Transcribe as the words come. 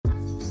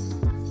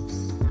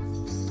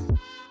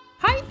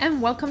and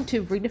welcome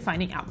to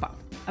Redefining Outbound,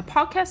 a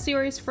podcast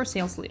series for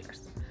sales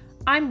leaders.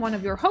 I'm one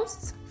of your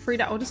hosts,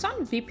 Frida,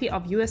 VP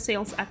of US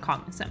Sales at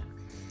Cognizant.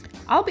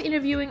 I'll be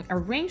interviewing a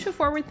range of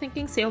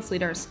forward-thinking sales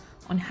leaders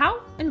on how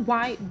and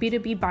why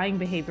B2B buying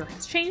behavior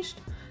has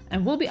changed,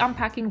 and we'll be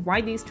unpacking why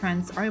these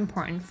trends are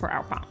important for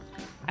outbound.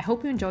 I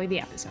hope you enjoy the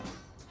episode.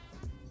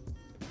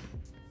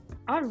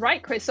 All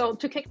right, Khris. So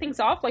to kick things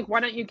off, why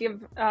don't you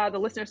give the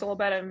listeners a little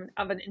bit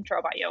of an intro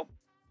about you?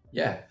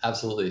 Yeah,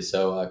 absolutely.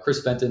 So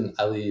Khris Fenton,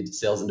 I lead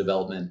sales and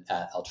development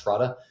at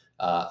Altrata.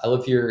 I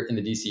live here in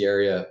the DC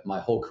area. My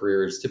whole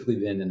career has typically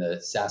been in a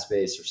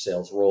SaaS-based or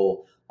sales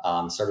role.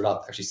 Started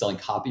off actually selling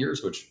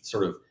copiers, which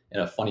sort of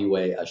in a funny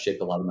way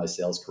shaped a lot of my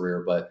sales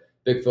career, but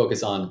big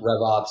focus on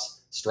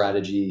RevOps,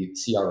 strategy,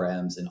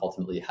 CRMs, and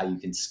ultimately how you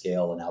can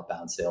scale an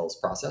outbound sales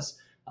process.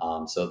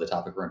 So the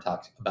topic we're going to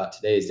talk about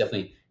today is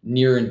definitely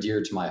near and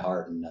dear to my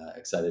heart, and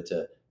excited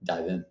to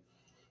dive in.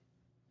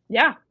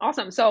 Yeah,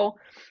 awesome. So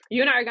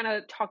you and I are going to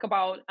talk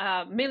about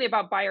mainly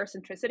about buyer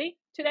centricity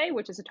today,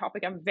 which is a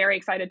topic I'm very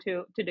excited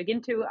to dig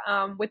into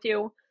with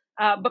you.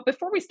 But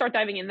before we start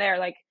diving in there,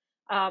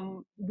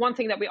 one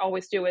thing that we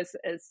always do is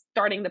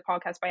starting the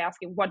podcast by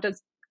asking, what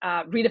does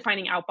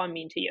redefining outbound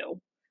mean to you?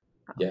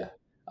 Yeah,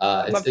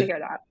 I'd love to hear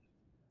that.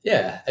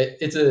 Yeah,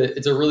 it's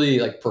a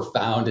really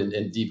profound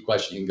and deep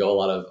question. You can go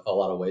a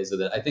lot of ways with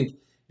it. I think if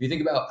you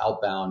think about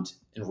outbound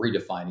and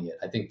redefining it,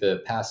 I think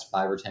the past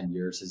 5 or 10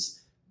 years has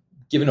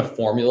given a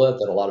formula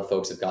that a lot of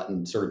folks have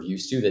gotten sort of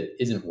used to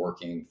that isn't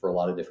working for a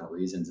lot of different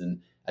reasons. And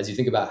as you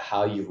think about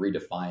how you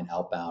redefine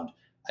outbound,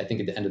 I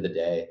think at the end of the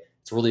day,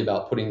 it's really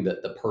about putting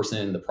the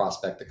person, the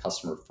prospect, the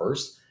customer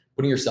first,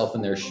 putting yourself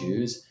in their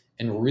shoes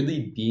and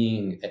really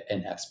being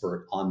an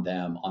expert on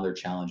them, on their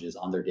challenges,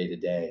 on their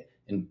day-to-day,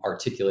 and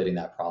articulating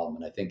that problem.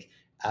 And I think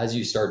as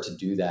you start to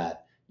do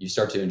that, you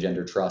start to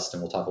engender trust,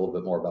 and we'll talk a little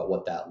bit more about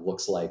what that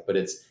looks like. But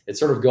it's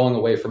sort of going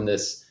away from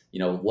this,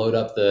 load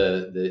up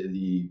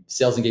the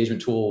sales engagement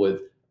tool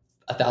with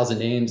 1,000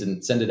 names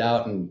and send it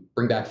out and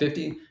bring back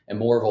 50, and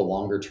more of a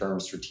longer term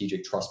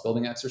strategic trust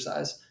building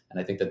exercise. And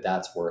I think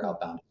that's where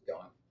outbound is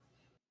going.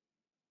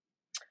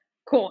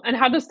 Cool. And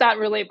how does that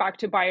relate back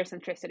to buyer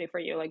centricity for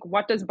you?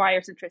 What does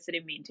buyer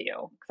centricity mean to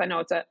you? Because I know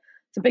it's a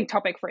big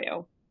topic for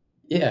you.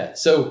 Yeah.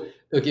 So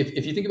look,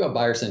 if you think about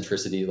buyer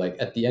centricity,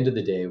 at the end of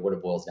the day, what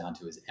it boils down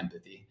to is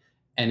empathy.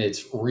 And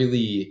it's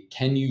really,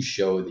 can you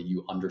show that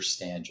you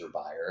understand your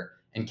buyer?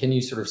 And can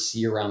you sort of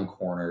see around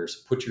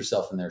corners, put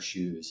yourself in their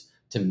shoes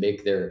to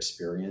make their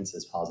experience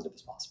as positive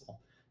as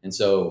possible? And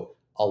so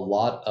a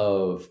lot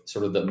of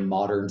sort of the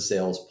modern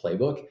sales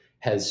playbook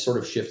has sort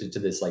of shifted to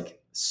this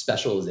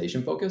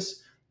specialization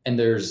focus. And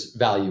there's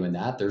value in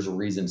that. There's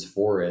reasons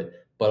for it.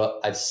 But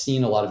I've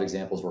seen a lot of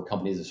examples where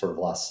companies have sort of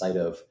lost sight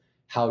of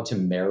how to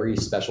marry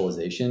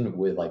specialization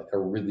with a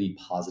really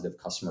positive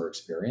customer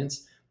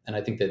experience. And I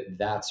think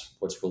that's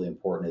what's really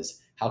important is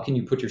how can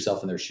you put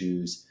yourself in their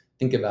shoes,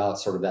 think about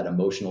sort of that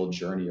emotional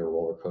journey or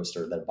roller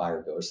coaster that a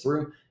buyer goes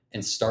through,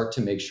 and start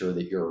to make sure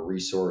that you're a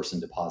resource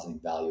and depositing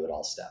value at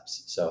all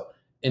steps. So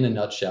in a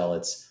nutshell,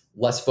 it's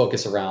less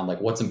focus around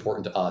what's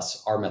important to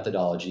us, our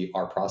methodology,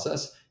 our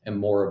process, and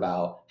more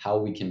about how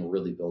we can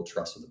really build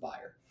trust with the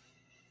buyer.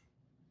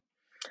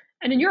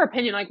 And in your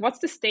opinion, what's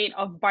the state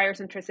of buyer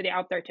centricity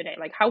out there today?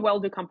 How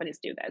well do companies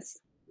do this?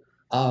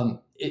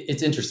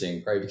 It's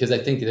interesting, right? Because I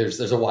think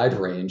there's a wide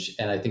range,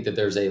 and I think that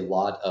there's a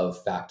lot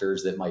of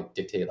factors that might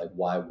dictate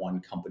why one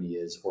company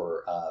is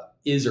or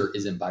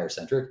isn't buyer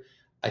centric.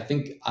 I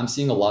think I'm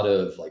seeing a lot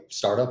of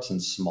startups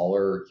and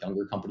smaller,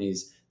 younger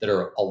companies that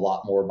are a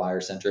lot more buyer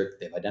centric.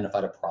 They've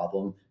identified a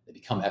problem, they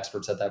become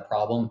experts at that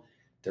problem.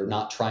 They're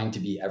not trying to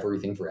be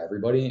everything for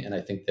everybody, and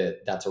I think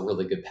that's a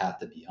really good path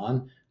to be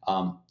on.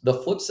 The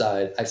flip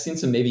side, I've seen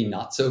some maybe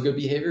not so good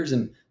behaviors,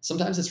 and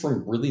sometimes it's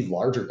from really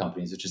larger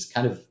companies, which is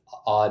kind of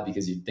odd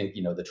because you'd think,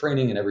 the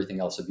training and everything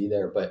else would be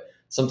there. But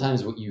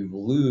sometimes what you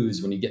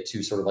lose when you get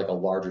to sort of a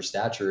larger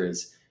stature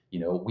is,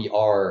 we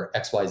are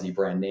XYZ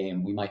brand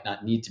name. We might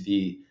not need to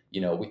be,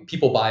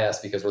 people buy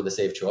us because we're the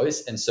safe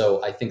choice. And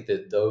so I think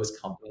that those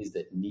companies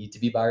that need to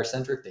be buyer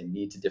centric, they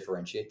need to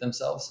differentiate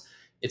themselves.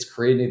 It's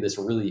creating this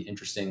really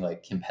interesting,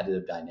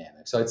 competitive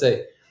dynamic. So I'd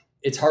say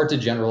it's hard to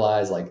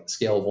generalize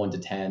scale of 1 to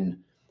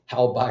 10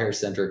 how buyer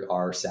centric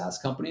are SaaS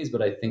companies,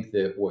 but I think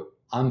that what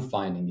I'm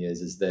finding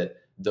is that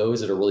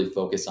those that are really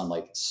focused on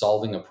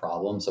solving a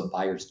problem so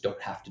buyers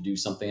don't have to do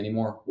something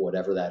anymore,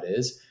 whatever that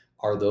is,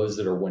 are those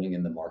that are winning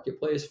in the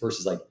marketplace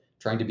versus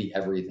trying to be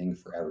everything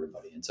for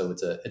everybody. And so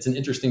it's an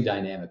interesting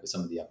dynamic with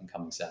some of the up and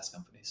coming SaaS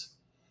companies.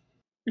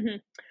 Mm-hmm.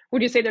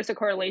 Would you say there's a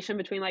correlation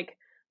between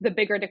the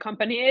bigger the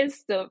company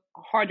is, the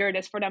harder it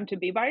is for them to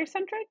be buyer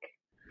centric?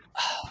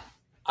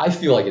 I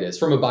feel like it is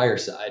from a buyer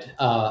side.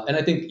 And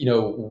I think,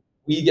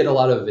 we get a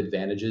lot of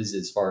advantages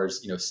as far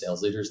as,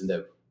 sales leaders, and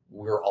that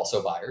we're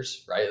also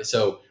buyers, right?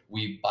 So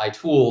we buy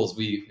tools,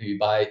 we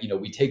buy,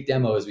 we take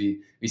demos,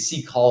 we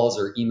see calls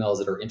or emails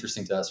that are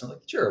interesting to us. And we're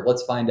like, sure,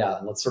 let's find out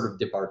and let's sort of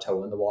dip our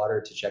toe in the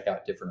water to check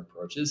out different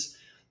approaches.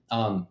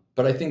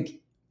 But I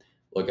think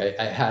Look,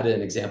 I had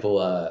an example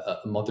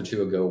a month or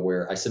two ago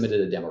where I submitted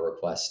a demo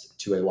request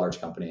to a large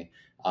company.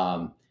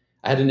 I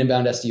had an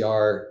inbound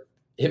SDR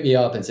hit me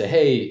up and say,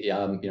 "Hey,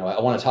 I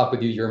want to talk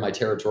with you. You're in my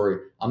territory.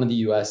 I'm in the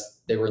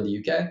U.S. They were in the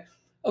U.K.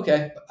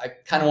 Okay, I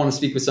kind of want to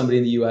speak with somebody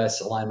in the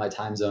U.S. Align my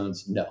time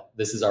zones. No,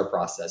 this is our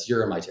process.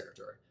 You're in my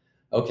territory.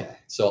 Okay,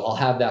 so I'll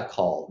have that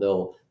call.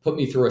 They'll put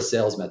me through a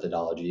sales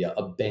methodology,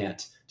 a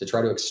BANT, to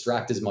try to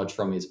extract as much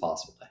from me as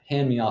possible.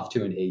 Hand me off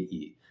to an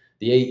AE.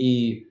 The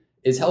AE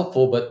is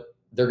helpful, but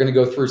they're going to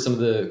go through some of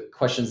the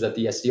questions that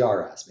the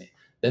SDR asked me.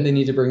 Then they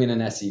need to bring in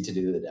an SE to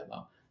do the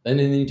demo. Then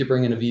they need to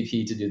bring in a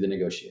VP to do the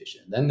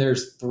negotiation. Then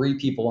there's 3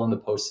 people on the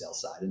post-sale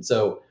side. And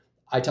so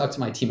I talk to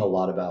my team a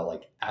lot about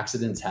like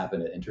accidents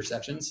happen at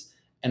intersections.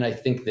 And I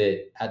think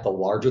that at the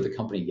larger the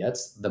company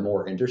gets, the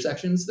more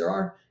intersections there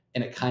are.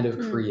 And it kind of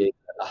creates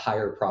a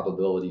higher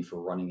probability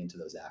for running into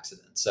those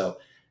accidents. So,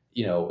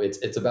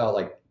 it's about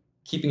like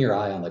keeping your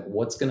eye on like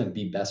what's going to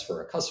be best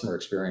for a customer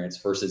experience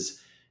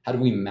versus how do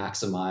we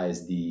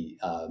maximize the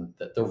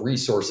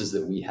resources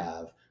that we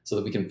have so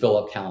that we can fill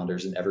up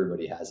calendars and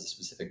everybody has a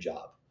specific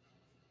job.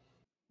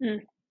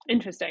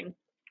 Interesting.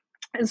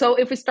 And so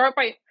if we start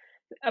by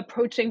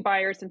approaching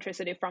buyer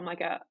centricity from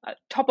like a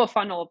top of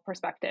funnel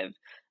perspective,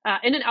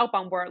 in an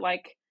outbound world,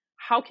 like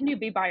how can you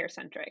be buyer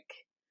centric?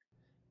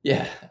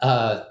 Yeah.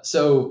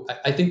 So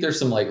I think there's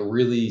some like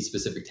really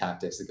specific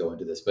tactics that go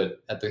into this,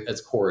 but at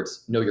its core,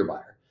 it's know your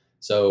buyer.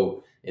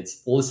 So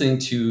it's listening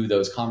to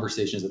those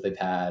conversations that they've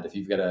had. If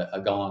you've got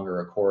a Gong or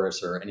a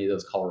Chorus or any of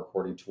those call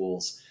recording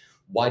tools,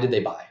 why did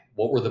they buy?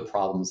 What were the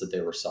problems that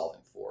they were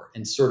solving for?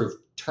 And sort of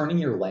turning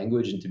your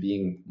language into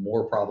being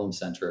more problem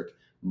centric,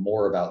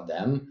 more about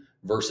them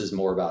versus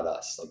more about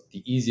us. Like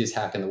the easiest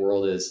hack in the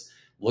world is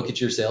look at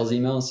your sales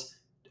emails.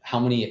 How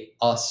many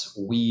us,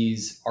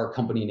 we's, our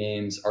company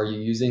names are you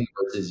using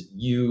versus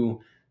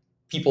you,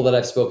 people that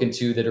I've spoken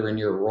to that are in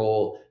your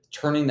role?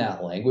 Turning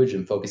that language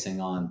and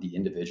focusing on the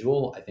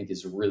individual, I think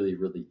is really,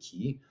 really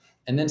key.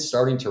 And then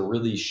starting to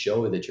really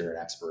show that you're an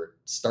expert.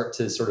 Start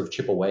to sort of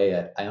chip away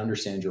at, I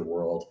understand your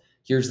world.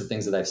 Here's the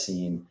things that I've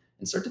seen.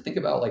 And start to think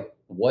about like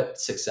what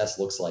success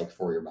looks like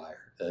for your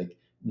buyer. Like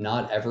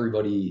not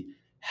everybody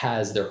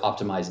has their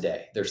optimized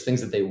day. There's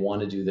things that they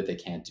want to do that they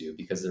can't do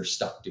because they're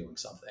stuck doing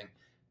something.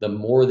 The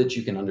more that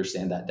you can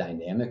understand that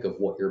dynamic of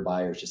what your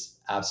buyers just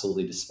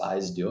absolutely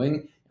despise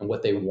doing and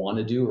what they want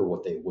to do or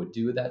what they would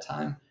do at that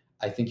time,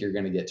 I think you're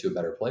going to get to a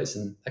better place.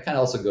 And that kind of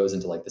also goes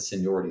into like the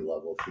seniority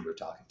level of who you're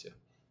talking to.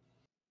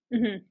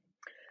 Mm-hmm.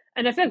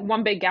 And I feel like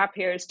one big gap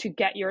here is to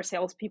get your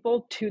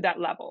salespeople to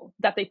that level,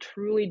 that they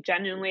truly,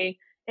 genuinely,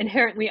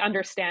 inherently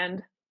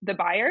understand the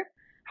buyer.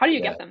 How do you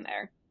Yeah. get them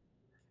there?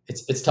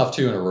 It's tough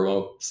too in a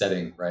remote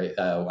setting, right?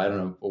 I don't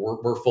know.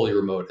 We're fully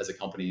remote as a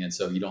company. And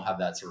so you don't have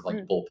that sort of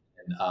like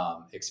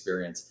bullpen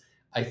experience.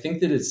 I think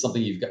that it's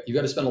something you got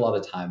to spend a lot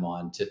of time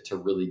on to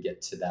really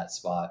get to that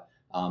spot.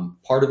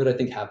 Part of it, I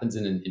think, happens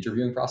in an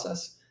interviewing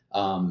process.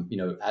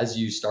 As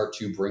you start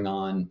to bring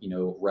on,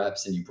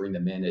 reps and you bring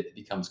them in, it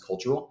becomes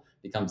cultural,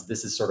 becomes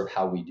this is sort of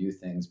how we do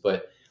things.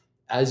 But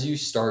as you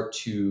start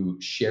to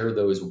share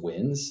those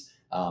wins,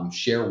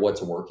 share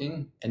what's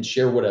working and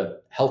share what a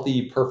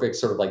healthy, perfect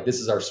sort of like this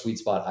is our sweet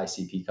spot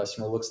ICP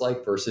customer looks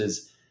like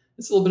versus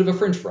it's a little bit of a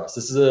fringe for us.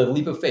 This is a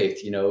leap of faith,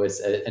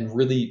 and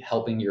really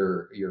helping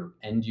your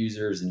end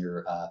users and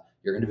your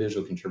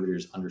individual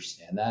contributors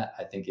understand that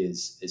I think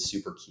is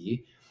super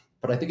key.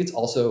 But I think it's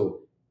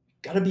also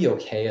got to be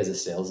okay as a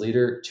sales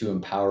leader to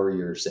empower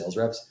your sales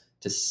reps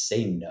to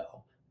say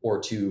no or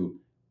to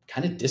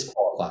kind of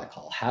disqualify a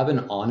call, have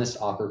an honest,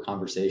 awkward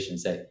conversation,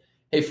 say,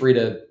 hey,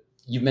 Frida,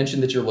 you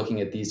mentioned that you're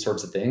looking at these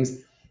sorts of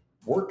things.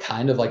 We're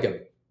kind of like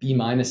a B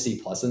minus C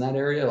plus in that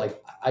area.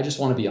 Like, I just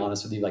want to be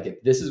honest with you. Like,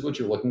 if this is what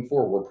you're looking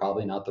for, we're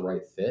probably not the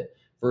right fit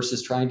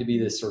versus trying to be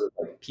this sort of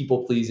like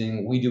people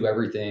pleasing. We do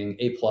everything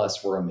A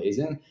plus, we're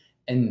amazing.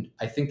 And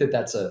I think that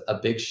that's a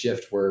big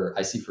shift where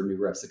I see for new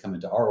reps that come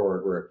into our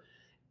org where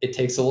it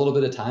takes a little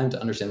bit of time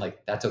to understand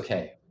like, that's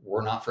okay.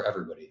 We're not for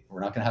everybody. We're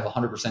not going to have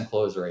 100%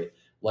 close rate.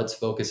 Let's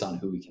focus on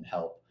who we can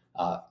help.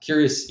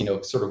 Curious,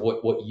 sort of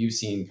what you've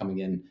seen coming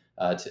in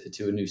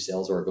to a new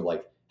sales org of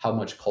like how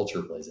much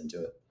culture plays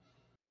into it.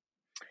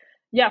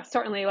 Yeah,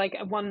 certainly. Like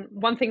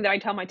one thing that I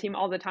tell my team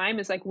all the time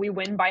is like we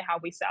win by how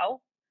we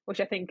sell, which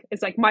I think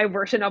is like my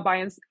version of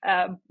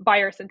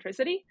buyer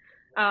centricity.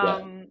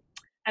 Yeah.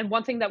 And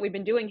one thing that we've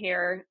been doing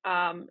here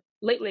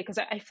lately, because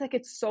I feel like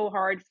it's so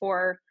hard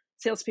for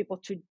salespeople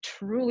to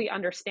truly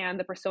understand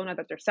the persona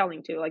that they're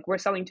selling to. Like we're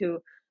selling to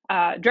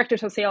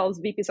directors of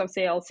sales, VPs of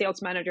sales,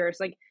 sales managers.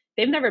 Like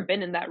they've never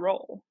been in that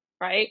role,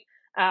 right?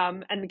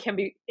 And it can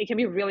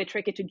be really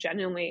tricky to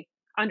genuinely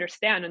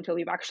understand until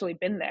you've actually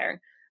been there.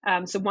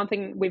 So one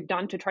thing we've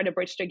done to try to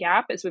bridge the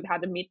gap is we've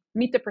had to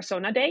meet the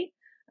persona day.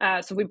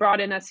 So we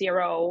brought in a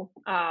CRO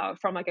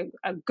from like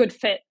a good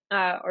fit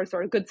or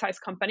sort of good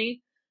sized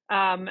company.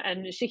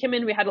 And she came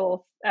in, we had a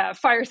little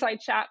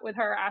fireside chat with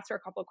her, asked her a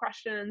couple of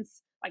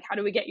questions, like how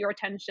do we get your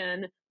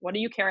attention? What do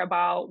you care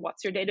about?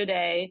 What's your day to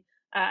day?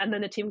 And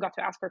then the team got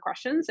to ask her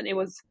questions. And it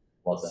was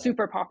Love that.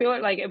 super popular.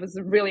 Like it was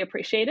really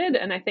appreciated.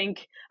 And I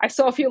think I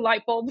saw a few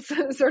light bulbs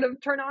sort of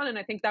turn on, and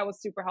I think that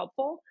was super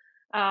helpful.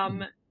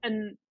 Mhm.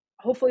 And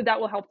hopefully that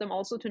will help them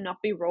also to not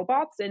be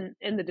robots in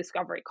the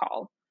discovery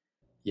call,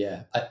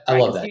 Yeah, I right?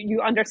 love Because that.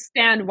 you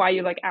understand why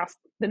you like ask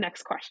the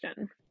next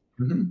question.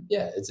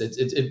 Yeah,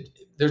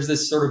 there's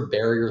this sort of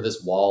barrier,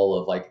 this wall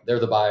of like they're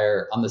the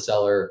buyer, I'm the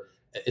seller.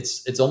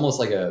 It's almost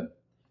like a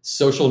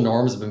social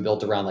norms have been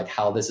built around like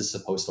how this is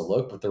supposed to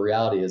look, but the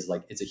reality is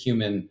like it's a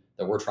human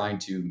that we're trying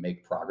to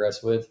make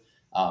progress with.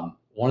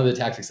 One of the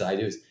tactics that I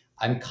do is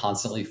I'm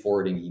constantly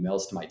forwarding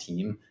emails to my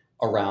team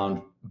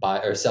around buy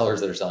or sellers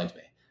that are selling to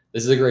me.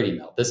 This is a great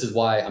email. This is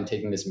why I'm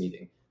taking this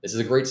meeting. This is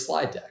a great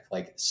slide deck.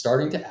 Like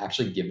starting to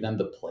actually give them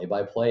the play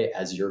by play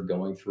as you're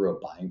going through a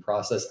buying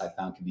process, I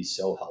found can be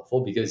so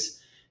helpful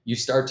because you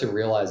start to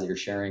realize that you're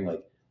sharing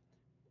like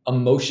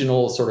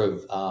emotional sort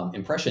of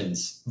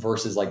impressions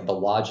versus like the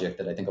logic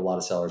that I think a lot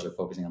of sellers are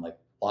focusing on, like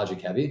logic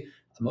heavy.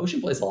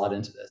 Emotion plays a lot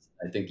into this.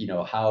 I think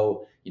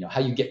how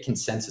you get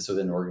consensus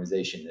within an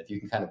organization. If you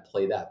can kind of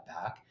play that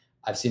back,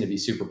 I've seen it be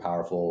super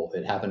powerful.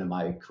 It happened in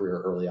my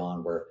career early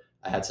on where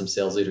I had some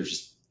sales leaders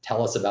just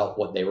tell us about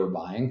what they were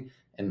buying,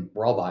 and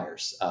we're all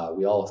buyers.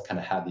 We all kind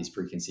of have these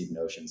preconceived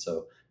notions.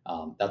 So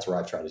that's where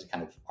I've tried to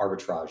kind of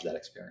arbitrage that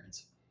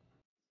experience.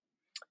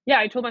 Yeah,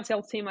 I told my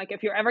sales team, like,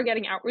 if you're ever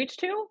getting outreach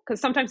to, because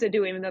sometimes they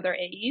do, even though they're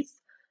AEs,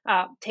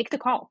 take the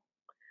call.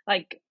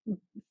 Like,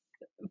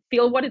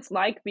 feel what it's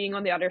like being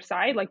on the other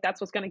side. Like, that's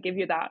what's going to give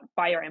you that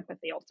buyer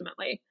empathy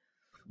ultimately.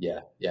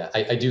 Yeah.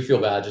 I do feel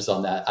bad just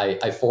on that.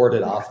 I forward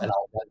it off, and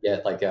I'll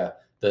get like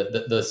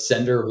the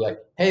sender will be like,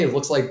 "Hey, it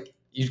looks like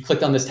you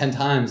clicked on this 10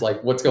 times.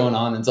 Like, what's going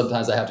on?" And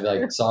sometimes I have to be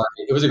like, "Sorry,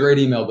 it was a great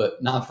email,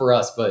 but not for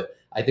us." But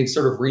I think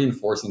sort of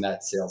reinforcing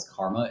that sales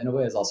karma in a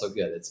way is also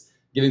good. It's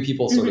giving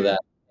people sort of Hmm. that,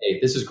 "Hey,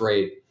 this is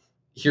great.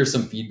 Here's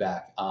some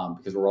feedback,"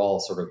 because we're all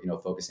sort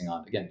of focusing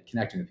on, again,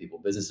 connecting with people,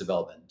 business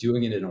development,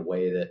 doing it in a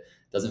way that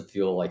doesn't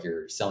feel like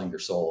you're selling your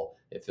soul.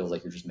 It feels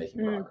like you're just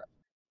making Mm, progress.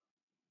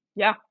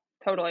 yeah,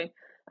 totally.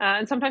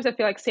 And sometimes I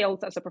feel like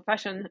sales as a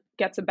profession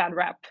gets a bad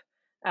rep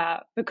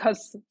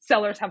because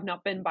sellers have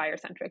not been buyer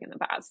centric in the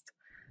past.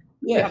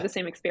 Do you have Yeah. the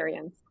same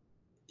experience?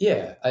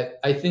 Yeah,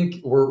 I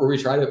think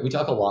we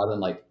talk a lot on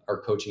like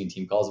our coaching and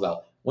team calls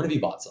about when have you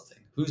bought something?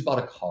 Who's bought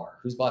a car?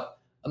 Who's bought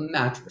a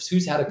mattress?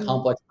 Who's had a Mm,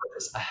 complex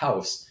purchase? A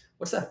house?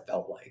 What's that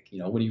felt like?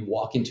 When you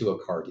walk into a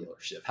car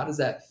dealership, how does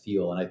that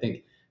feel? And I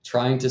think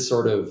trying to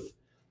sort of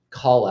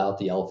call out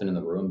the elephant in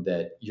the room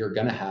that you're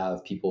going to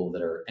have people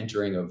that are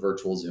entering a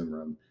virtual Zoom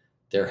room.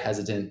 They're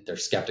hesitant, they're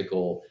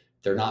skeptical,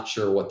 they're not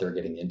sure what they're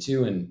getting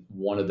into. And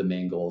one of the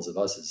main goals of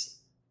us is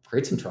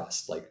create some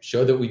trust, like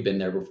show that we've been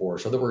there before,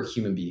 show that we're a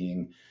human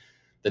being.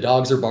 The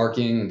dogs are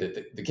barking,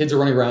 the kids are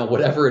running around,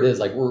 whatever it is,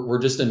 like we're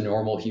just a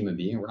normal human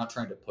being. We're not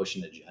trying to push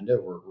an agenda.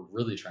 We're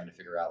really trying to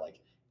figure out like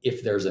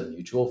if there's a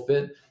mutual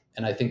fit.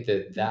 And I think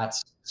that mm,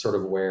 that's sort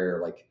of where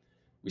like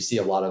we see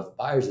a lot of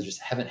buyers that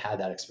just haven't had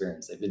that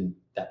experience. They've been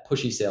that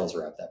pushy sales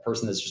rep, that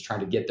person that's just trying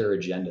to get their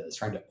agenda, that's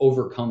trying to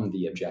overcome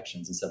the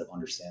objections instead of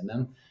understand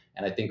them.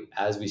 And I think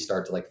as we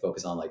start to like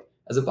focus on like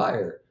as a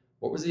buyer,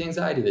 what was the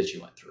anxiety that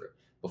you went through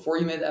before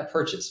you made that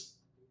purchase?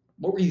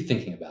 What were you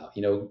thinking about?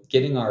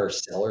 Getting our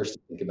sellers to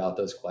think about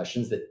those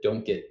questions that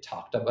don't get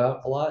talked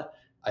about a lot,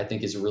 I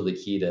think is really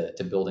key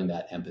to building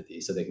that empathy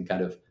so they can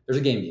kind of, there's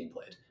a game being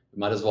played. We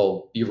might as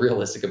well be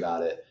realistic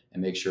about it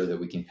and make sure that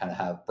we can kind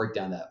of break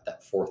down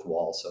that fourth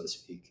wall, so to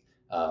speak,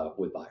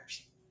 with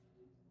buyers.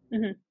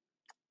 mhm.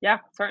 Yeah,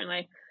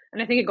 certainly.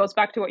 And I think it goes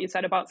back to what you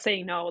said about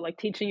saying no, like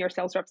teaching your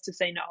sales reps to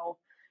say no,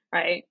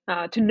 right?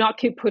 To not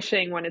keep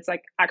pushing when it's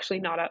like actually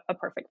not a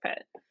perfect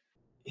fit.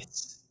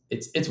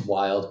 It's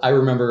wild. I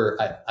remember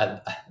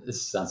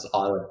this sounds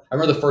odd. I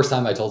remember the first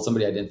time I told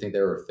somebody I didn't think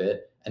they were a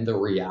fit, and the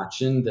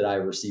reaction that I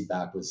received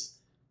back was,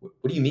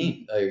 "What do you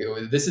mean?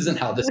 Like this isn't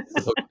how this is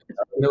supposed to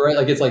be, right?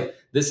 Like it's like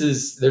there's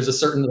a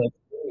certain like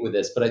with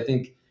this, but I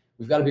think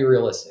we've got to be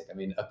realistic. I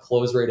mean, a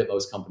close rate at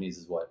most companies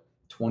is what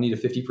 20 to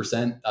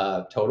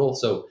 50% total.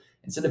 So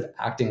instead of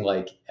acting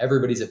like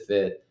everybody's a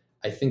fit,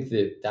 I think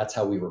that that's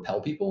how we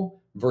repel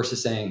people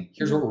versus saying,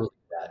 "Here's Mhm. what we're really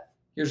at.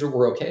 Here's what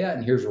we're okay at,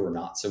 and here's what we're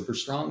not super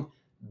strong."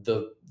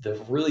 The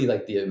really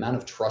like the amount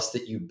of trust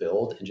that you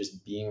build and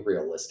just being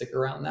realistic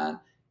around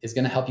that is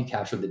going to help you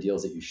capture the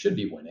deals that you should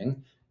be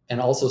winning, and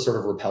also sort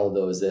of repel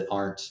those that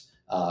aren't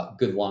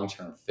good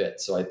long-term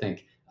fits. So I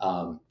think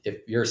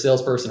if you're a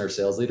salesperson or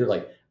sales leader,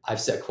 like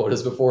I've set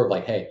quotas before of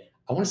like, hey,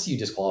 I want to see you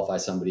disqualify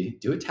somebody,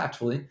 do it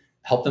tactfully,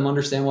 help them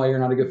understand why you're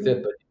not a good Mhm.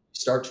 fit, but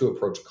start to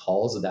approach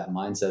calls with that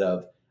mindset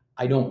of,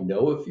 I don't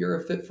know if you're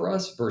a fit for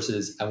us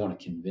versus I want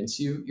to convince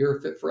you you're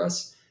a fit for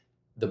us.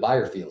 The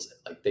buyer feels it.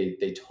 Like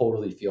they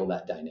totally feel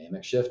that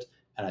dynamic shift.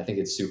 And I think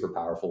it's super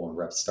powerful when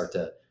reps start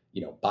to,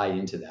 buy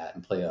into that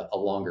and play a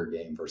longer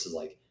game versus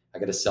like, I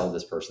got to sell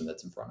this person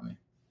that's in front of me.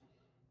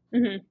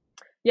 Mhm.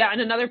 Yeah,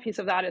 and another piece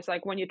of that is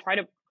like when you try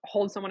to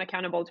hold someone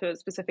accountable to a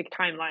specific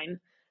timeline,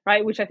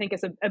 right? Which I think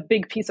is a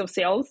big piece of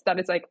sales that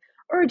is like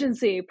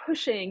urgency,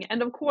 pushing,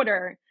 end of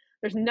quarter.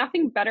 There's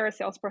nothing better a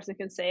salesperson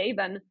can say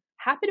than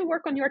happy to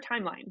work on your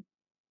timeline.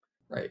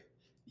 Right.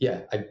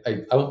 Yeah,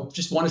 I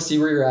just want to see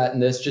where you're at in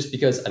this, just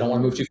because I don't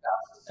want to move too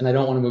fast and I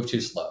don't want to move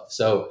too slow.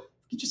 So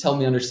you just help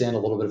me understand a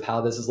little bit of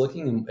how this is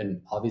looking, and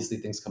obviously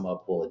things come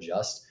up, we'll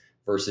adjust.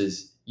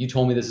 Versus you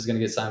told me this is going to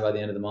get signed by the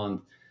end of the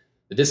month,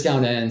 the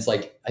discount ends.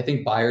 Like I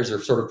think buyers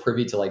are sort of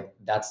privy to like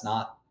that's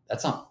not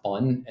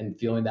fun, and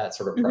feeling that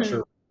sort of Hmm.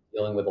 pressure,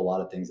 dealing with a lot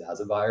of things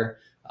as a buyer,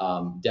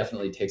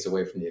 definitely takes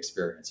away from the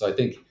experience. So I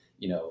think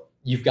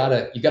you got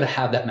to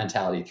have that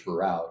mentality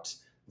throughout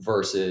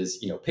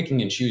versus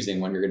picking and choosing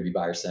when you're going to be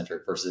buyer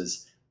centric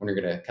versus when you're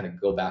going to kind of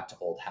go back to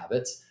old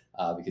habits,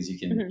 because you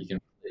can Hmm. you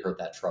can really hurt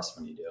that trust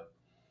when you do.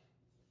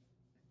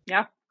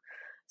 Yeah.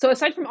 So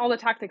aside from all the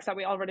tactics that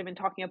we already been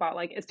talking about,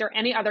 like, is there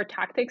any other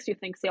tactics you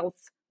think sales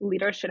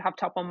leaders should have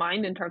top of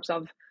mind in terms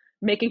of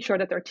making sure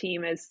that their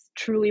team is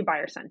truly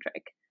buyer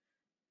centric?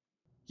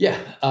 Yeah.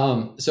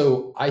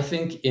 So I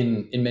think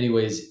in many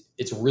ways,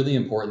 it's really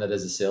important that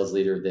as a sales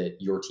leader that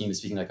your team is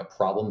speaking like a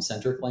problem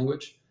centric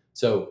language.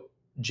 So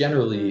Mm.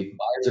 generally,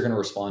 buyers are going to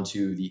respond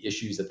to the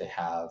issues that they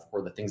have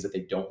or the things that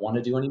they don't want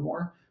to do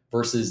anymore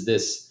versus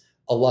this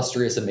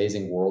illustrious,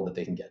 amazing world that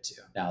they can get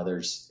to. Now,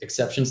 there's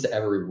exceptions to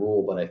every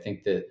rule, but I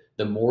think that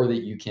the more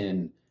that you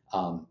can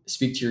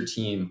speak to your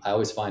team, I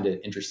always find it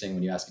interesting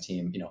when you ask a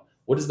team,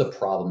 what is the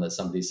problem that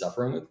somebody's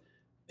suffering with?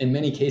 In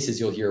many cases,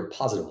 you'll hear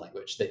positive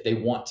language that they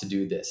want to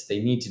do this,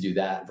 they need to do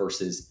that,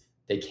 versus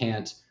they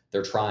can't,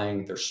 they're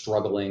trying, they're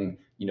struggling,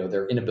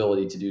 their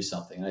inability to do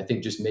something. And I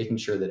think just making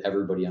sure that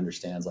everybody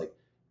understands like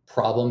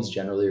problems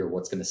generally are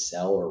what's going to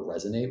sell or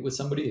resonate with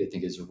somebody, I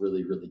think is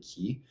really, really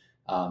key.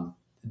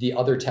 The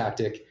other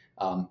tactic,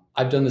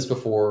 I've done this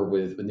before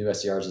with new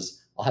SDRs,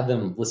 is I'll have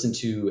them listen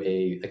to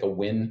a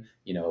win,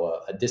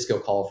 a disco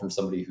call from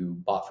somebody who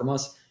bought from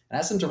us, and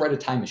ask them to write a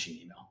time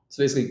machine email.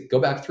 So basically, go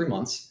back 3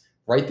 months,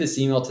 write this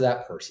email to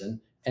that person,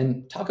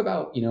 and talk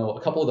about a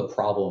couple of the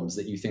problems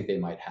that you think they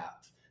might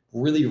have.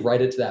 Really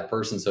write it to that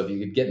person. So if you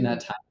could get in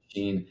that time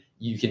machine,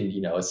 you can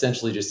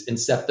essentially just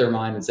incept their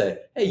mind and say,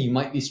 hey, you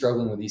might be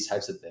struggling with these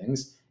types of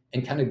things.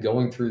 And kind of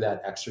going through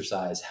that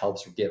exercise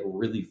helps get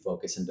really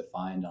focused and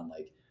defined on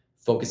like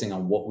focusing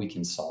on what we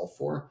can solve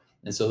for.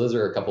 And so those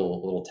are a couple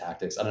of little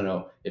tactics. I don't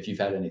know if you've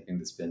had anything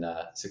that's been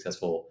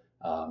successful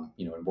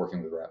in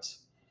working with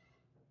reps.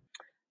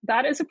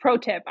 That is a pro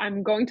tip.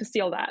 I'm going to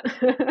steal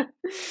that.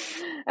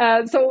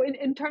 So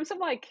in terms of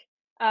like,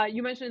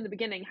 you mentioned in the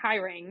beginning,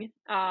 hiring,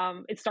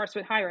 it starts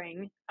with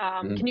hiring.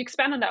 Mhm. Can you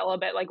expand on that a little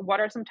bit? Like, what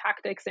are some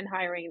tactics in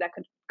hiring that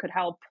could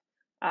help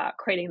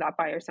creating that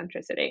buyer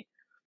centricity?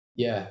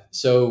 Yeah.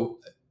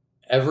 So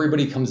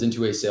everybody comes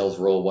into a sales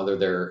role, whether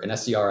they're an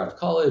SDR out of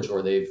college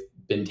or they've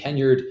been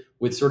tenured,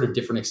 with sort of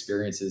different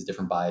experiences,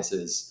 different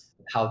biases,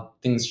 how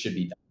things should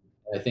be done.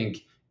 And I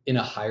think in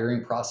a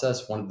hiring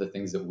process, one of the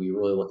things that we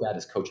really look at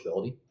is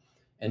coachability.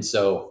 And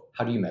so,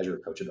 how do you measure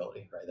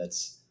coachability, right?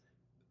 That's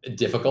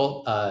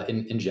difficult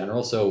in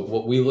general. So,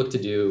 what we look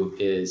to do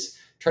is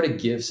try to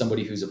give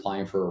somebody who's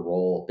applying for a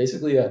role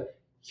basically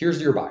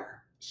here's your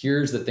buyer,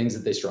 here's the things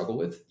that they struggle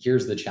with,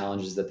 here's the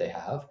challenges that they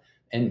have,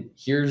 and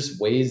here's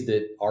ways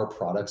that our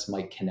products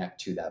might connect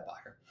to that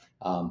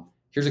buyer.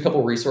 Here's a couple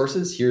of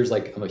resources. Here's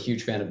like, I'm a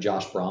huge fan of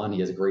Josh Braun. He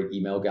has a great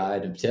email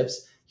guide and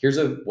tips. Here's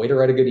a way to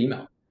write a good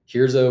email.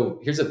 Here's a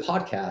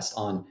podcast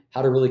on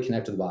how to really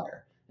connect with the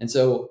buyer. And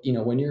so,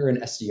 when you're an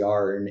SDR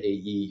or an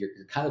AE, you're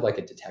kind of like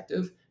a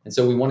detective. And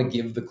so we want to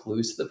give the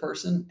clues to the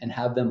person and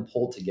have them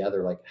pull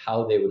together like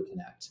how they would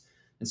connect.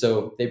 And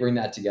so they bring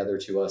that together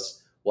to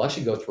us. We'll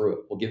actually go through it.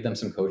 We'll give them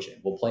some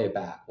coaching. We'll play it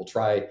back. We'll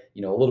try, a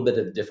little bit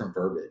of different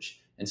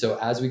verbiage. And so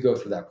as we go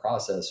through that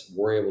process,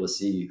 we're able to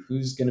see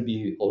who's going to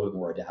be a little bit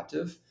more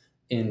adaptive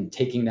in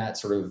taking that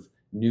sort of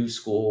new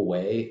school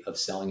way of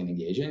selling and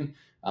engaging,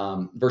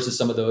 versus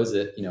some of those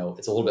that,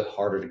 it's a little bit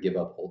harder to give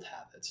up old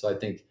habits. So I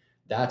think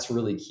that's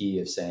really key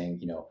of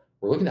saying,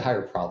 we're looking to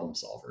hire problem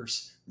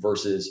solvers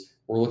versus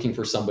we're looking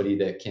for somebody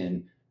that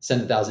can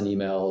send 1,000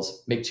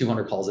 emails, make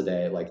 200 calls a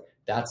day. Like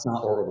that's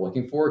not what we're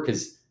looking for,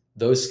 because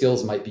those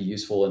skills might be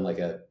useful in like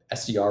a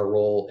SDR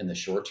role in the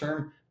short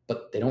term,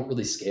 but they don't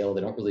really scale.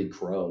 They don't really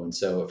grow. And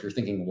so if you're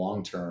thinking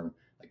long term,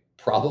 like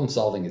problem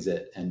solving is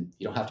it. And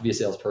you don't have to be a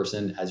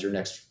salesperson as your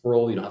next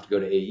role. You don't have to go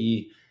to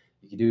AE.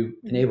 You can do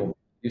Mhm. enablement,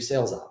 do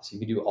sales ops. You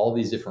can do all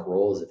these different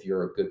roles if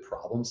you're a good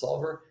problem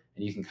solver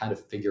and you can kind of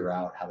figure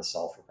out how to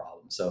solve for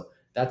problems. So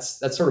that's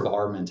sort of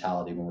our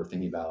mentality when we're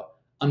thinking about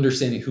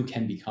understanding who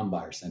can become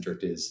buyer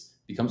centric, is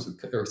becomes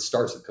or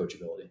starts with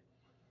coachability.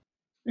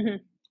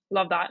 Mhm.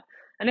 Love that.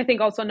 And I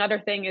think also another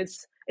thing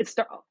is it's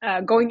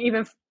going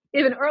even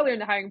earlier in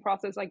the hiring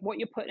process, like what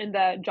you put in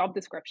the job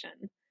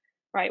description,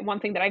 right? One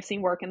thing that I've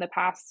seen work in the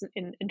past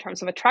in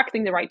terms of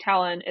attracting the right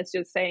talent is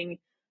just saying,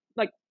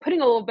 like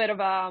putting a little bit of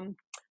a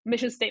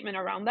mission statement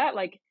around that,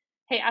 like,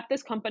 hey, at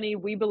this company,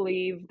 we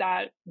believe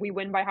that we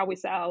win by how we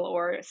sell,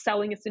 or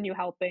selling is the new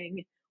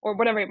helping, or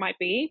whatever it might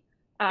be.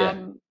 Yeah,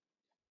 Um,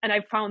 and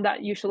I found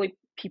that usually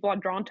people are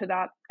drawn to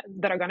that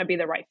that are going to be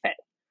the right fit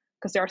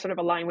because they're sort of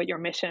aligned with your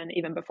mission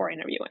even before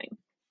interviewing.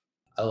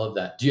 I love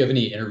that. Do you have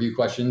any interview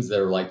questions that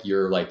are like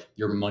your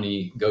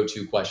money go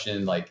to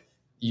question? Like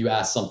you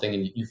ask something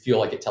and you feel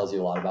like it tells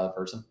you a lot about a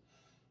person.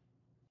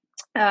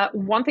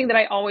 One thing that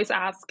I always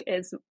ask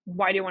is,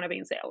 why do you want to be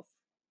in sales?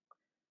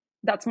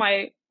 That's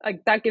my,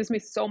 like, that gives me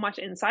so much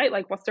insight.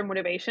 Like, what's their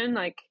motivation?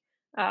 Like,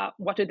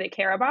 what do they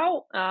care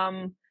about?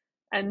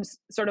 And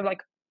sort of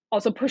like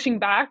also pushing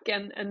back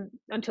and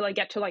until I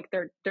get to like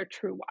their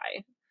true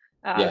why.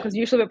 Yeah. Because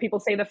usually what people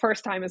say the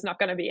first time is not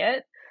going to be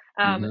it.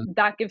 Hmm.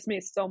 That gives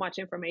me so much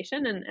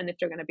information, and if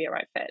they're going to be a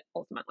right fit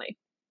ultimately.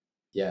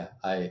 Yeah,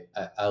 I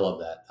love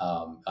that.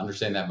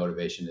 Understanding that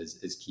motivation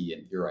is key,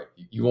 and you're right.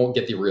 You won't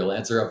get the real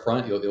answer up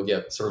front. You'll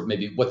get sort of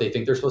maybe what they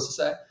think they're supposed to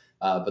say,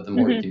 but the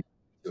more you Hmm. can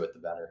do it, the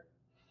better.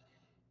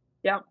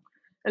 Yeah.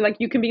 And like,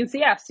 you can be in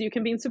CS, you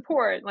can be in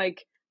support.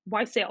 Like,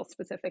 why sales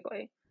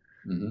specifically?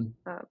 Hmm.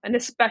 And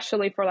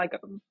especially for like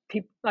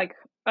people like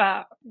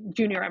uh,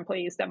 junior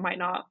employees that might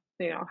not,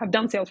 have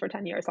done sales for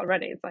 10 years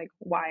already. It's like,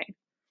 why?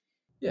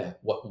 Yeah.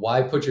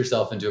 Why put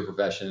yourself into a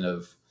profession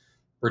of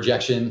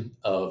rejection,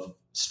 of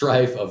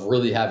strife, of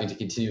really having to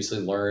continuously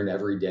learn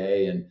every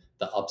day and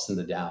the ups and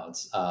the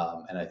downs?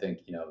 And I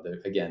think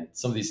again,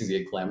 some of these things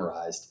get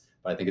glamorized,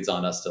 but I think it's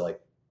on us to like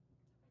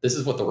this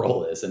is what the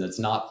role is, and it's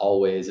not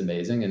always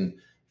amazing. And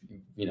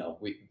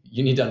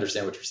you need to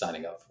understand what you're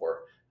signing up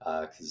for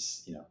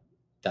because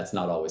that's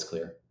not always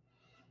clear.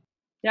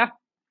 Yeah.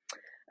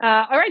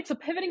 All right. So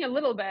pivoting a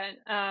little bit,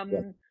 Yeah.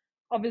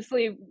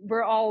 obviously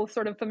we're all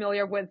sort of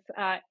familiar with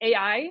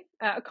AI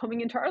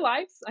coming into our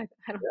lives. I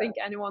don't Yeah. think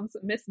anyone's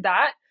missed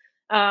that.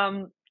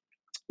 Um,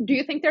 do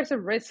you think there's a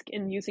risk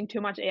in using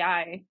too much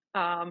AI,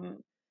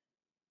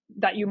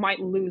 that you might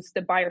lose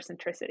the buyer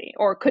centricity,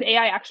 or could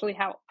AI actually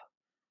help?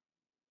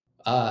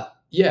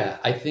 Yeah,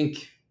 I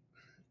think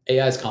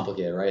AI is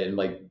complicated, right? And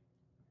like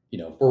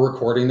we're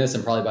recording this,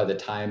 and probably by the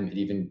time it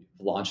even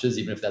launches,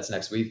 even if that's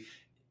next week,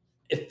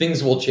 if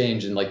things will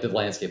change in like the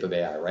landscape of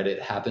AI, right?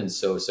 It happens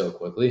so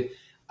quickly.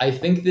 I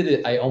think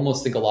that I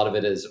almost think a lot of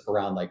it is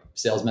around like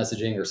sales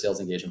messaging or sales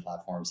engagement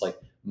platforms. Like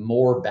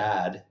more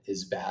bad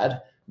is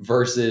bad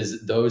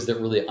versus those that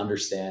really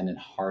understand and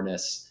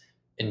harness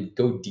and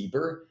go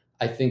deeper.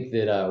 I think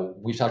that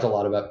we've talked a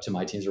lot about to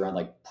my teams around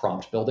like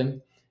prompt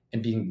building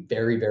and being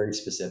very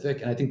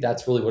specific. And I think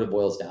that's really what it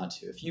boils down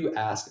to. If you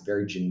ask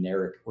very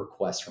generic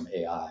requests from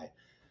AI,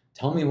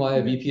 tell me why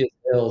a Hmm. VP of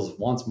sales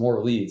wants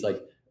more leads.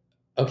 Like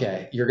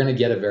okay, you're going to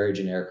get a very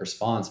generic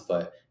response,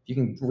 but you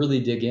can really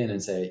dig in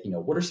and say,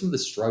 what are some of the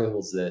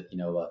struggles that,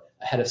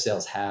 a head of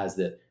sales has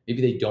that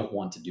maybe they don't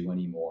want to do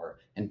anymore?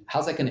 And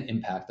how's that going to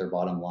impact their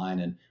bottom line?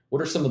 And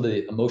what are some of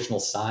the emotional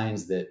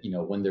signs that,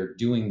 when they're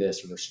doing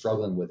this or they're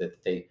struggling with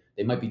it, they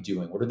might be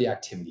doing? What are the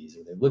activities?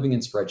 Are they living in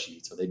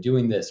spreadsheets? Are they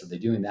doing this? Are they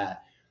doing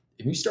that?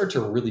 If you start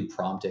to really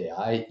prompt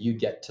AI, you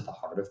get to the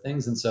heart of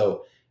things. And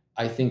so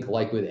I think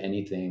like with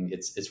anything,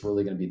 it's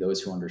really going to be those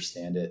who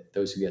understand it,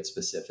 those who get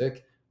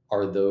specific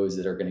are those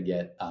that are going to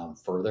get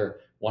further.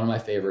 One of my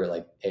favorite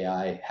like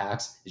AI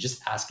hacks is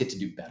just ask it to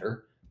do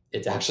better.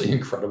 It's actually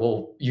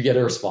incredible. You get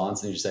a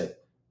response and you say,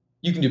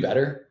 you can do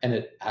better. And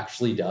it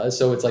actually does.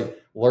 So it's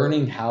like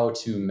learning how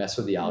to mess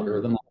with the Mm.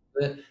 algorithm a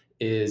little bit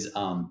is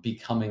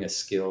becoming a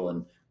skill.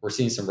 And we're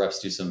seeing some reps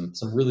do some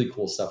really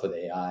cool stuff with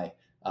AI,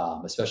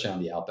 especially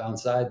on the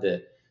outbound side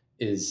that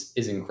is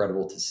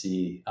incredible to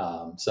see.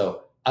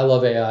 So I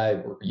love AI.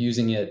 We're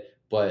using it,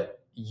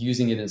 but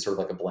using it in sort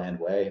of like a bland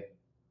way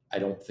I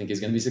don't think is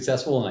going to be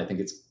successful, and I think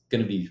it's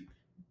going to be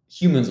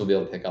humans will be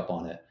able to pick up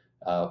on it.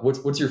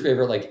 What's your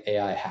favorite like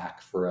AI hack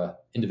for a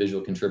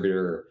individual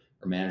contributor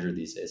or manager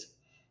these days?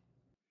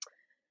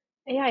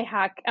 AI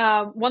hack.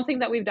 One thing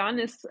that we've done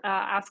is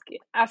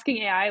asking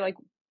AI like,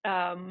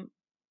 um,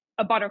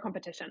 about our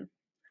competition,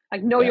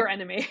 like know Yeah. your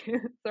enemy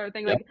sort of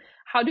thing. Yep. Like,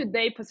 how do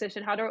they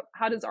position?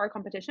 How does our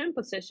competition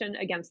position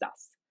against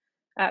us?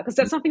 Because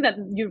that's something that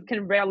you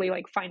can rarely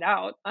like find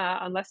out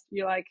unless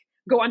you like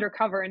go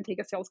undercover and take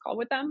a sales call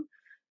with them,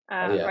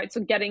 Oh yeah. right?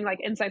 So getting like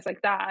insights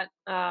like that,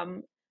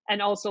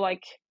 and also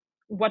like,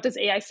 what does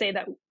AI say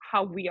that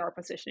how we are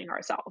positioning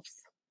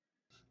ourselves?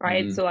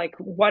 Right. Hmm. So like,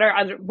 what are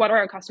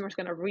our customers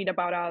going to read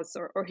about us,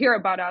 or hear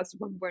about us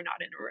when we're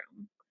not in a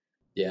room?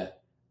 Yeah,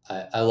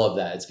 I love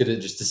that. It's good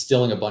at just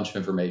distilling a bunch of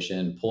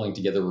information, pulling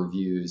together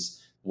reviews.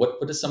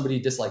 What does somebody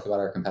dislike about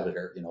our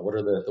competitor? What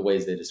are the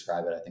ways they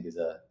describe it? I think is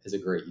a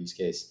great use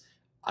case.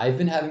 I've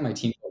been having my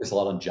team focus a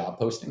lot on job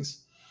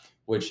postings,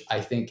 which I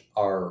think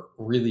are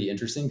really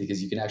interesting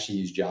because you can actually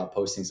use job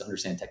postings to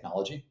understand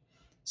technology.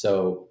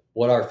 So,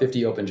 what are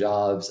 50 open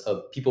jobs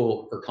of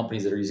people or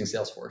companies that are using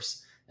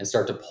Salesforce, and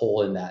start to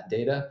pull in that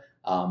data,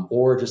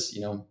 or just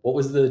what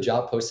was the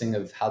job posting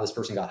of how this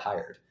person got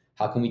hired?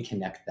 How can we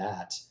connect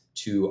that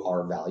to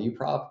our value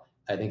prop?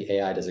 I think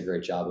AI does a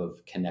great job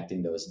of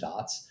connecting those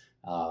dots.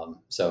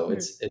 So Hmm.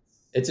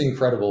 it's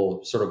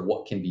incredible, sort of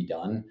what can be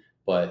done,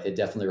 but it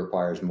definitely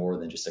requires more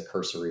than just a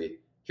cursory.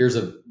 Here's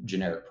a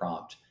generic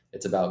prompt.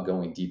 It's about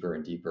going deeper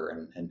and deeper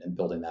and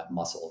building that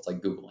muscle. It's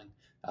like Googling.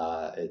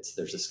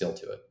 There's a skill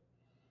to it.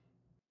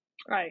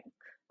 Right.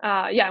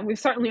 Yeah, and we've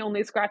certainly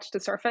only scratched the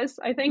surface,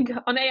 I think,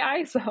 on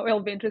AI. So it'll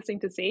be interesting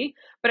to see.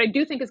 But I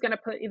do think it's going to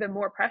put even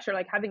more pressure.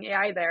 Like, having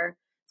AI there,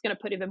 it's going to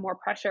put even more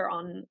pressure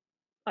on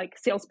like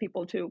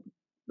salespeople to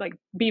like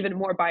be even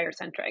more buyer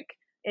centric.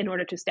 in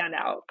order to stand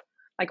out.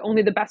 Like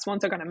only the best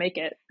ones are going to make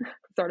it,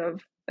 sort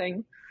of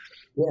thing.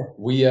 Yeah,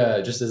 we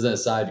just as an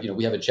aside,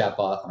 we have a chat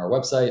bot on our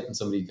website, and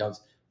somebody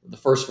comes. The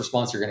first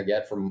response you're going to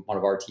get from one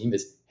of our team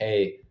is,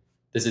 "Hey,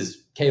 this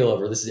is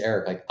Caleb or this is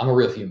Eric. Like, I'm a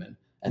real human."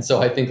 And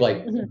so I think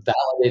like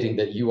validating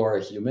that you are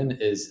a human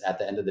is at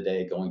the end of the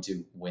day going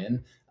to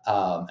win.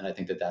 And I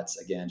think that that's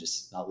again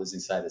just not losing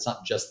sight. It's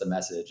not just the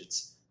message;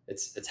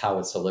 it's how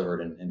it's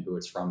delivered and who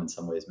it's from in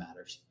some ways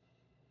matters.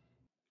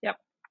 Yep.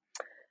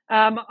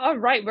 All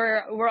right,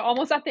 we're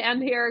almost at the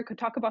end here. Could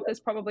talk about this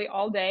probably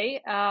all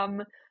day.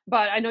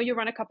 But I know you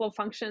run a couple of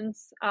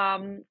functions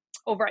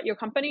over at your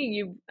company.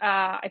 You,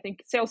 I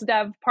think, sales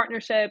dev,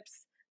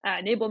 partnerships,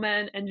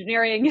 enablement,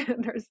 engineering.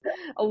 There's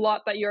a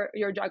lot that you're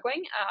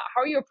juggling.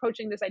 How are you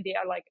approaching this idea,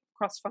 like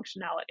cross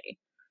functionality?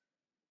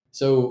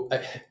 So,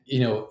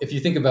 if you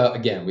think about,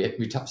 again,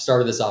 we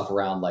started this off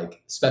around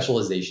like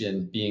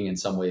specialization being in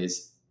some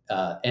ways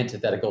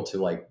antithetical to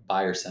like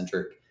buyer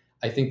centric.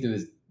 I think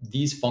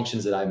these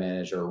functions that I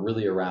manage are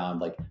really around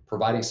like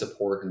providing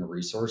support and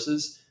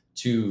resources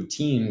to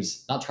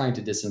teams, not trying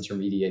to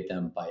disintermediate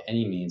them by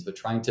any means, but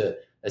trying to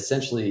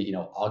essentially,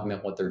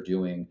 augment what they're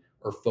doing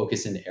or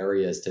focus in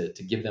areas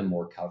to give them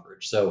more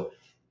coverage. So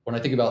when I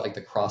think about like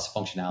the cross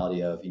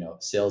functionality of,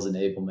 sales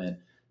enablement,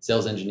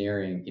 sales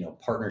engineering,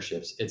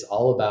 partnerships, it's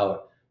all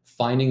about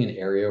finding an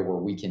area where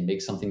we can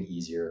make something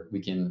easier,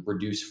 we can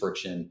reduce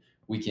friction,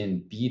 we can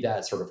be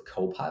that sort of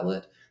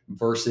co-pilot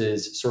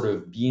versus sort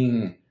of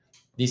being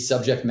the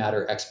subject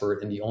matter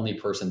expert and the only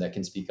person that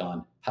can speak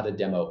on how to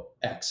demo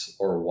X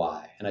or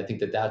Y. And I think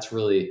that that's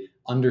really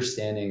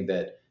understanding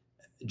that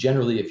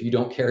generally, if you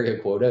don't carry a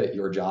quota,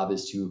 your job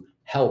is to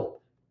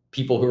help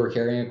people who are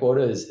carrying a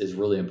quota is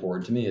really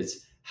important to me.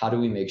 It's how do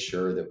we make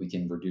sure that we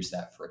can reduce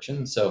that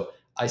friction? So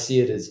I see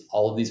it as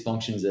all of these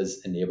functions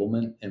as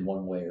enablement in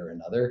one way or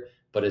another,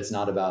 but it's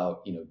not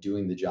about,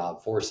 doing the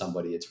job for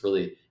somebody. It's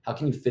really how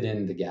can you fit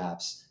in the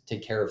gaps,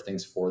 take care of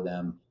things for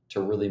them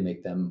to really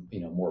make them,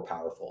 more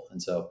powerful.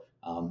 And so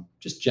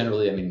just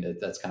generally, I mean,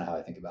 that's kind of how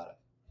I think about it.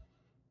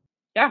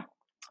 Yeah,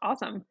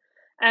 awesome.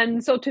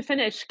 And so to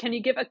finish, can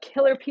you give a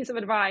killer piece of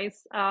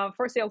advice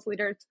for sales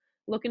leaders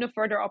looking to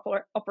further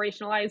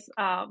operationalize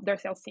their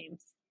sales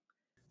teams?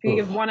 If you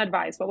Oof. give one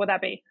advice, what would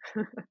that be?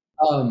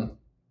 Um,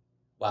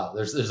 Wow,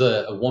 there's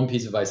a one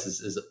piece of advice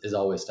is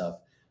always tough.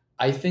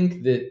 I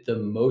think that the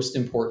most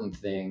important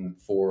thing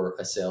for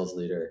a sales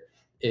leader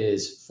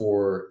is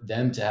for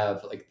them to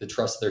have like the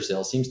trust of their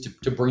sales teams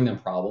to bring them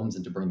problems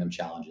and to bring them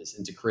challenges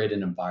and to create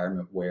an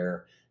environment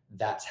where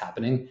that's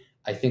happening.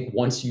 I think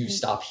once you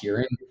stop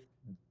hearing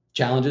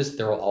challenges,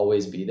 there will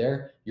always be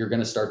there. You're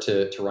going to start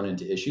to run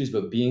into issues,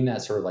 but being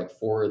that sort of like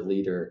forward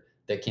leader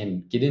that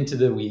can get into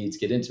the weeds,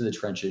 get into the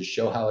trenches,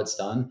 show how it's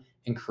done,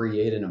 and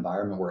create an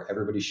environment where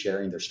everybody's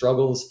sharing their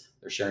struggles,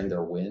 they're sharing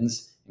their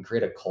wins, and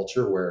create a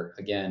culture where,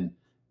 again,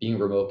 being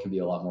remote can be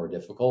a lot more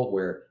difficult,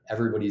 where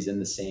everybody's in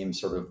the same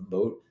sort of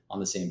boat on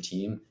the same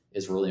team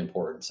is really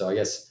important. So I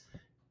guess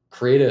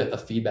create a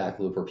feedback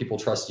loop where people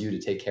trust you to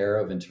take care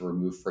of and to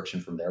remove friction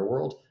from their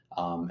world,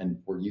 and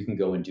where you can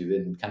go and do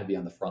it and kind of be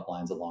on the front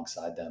lines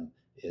alongside them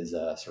is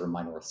sort of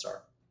my North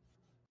Star.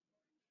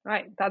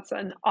 Right. That's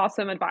an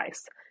awesome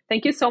advice.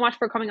 Thank you so much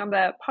for coming on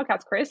the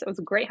podcast, Khris. It was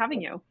great having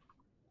you.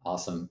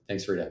 Awesome.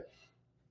 Thanks, Frida.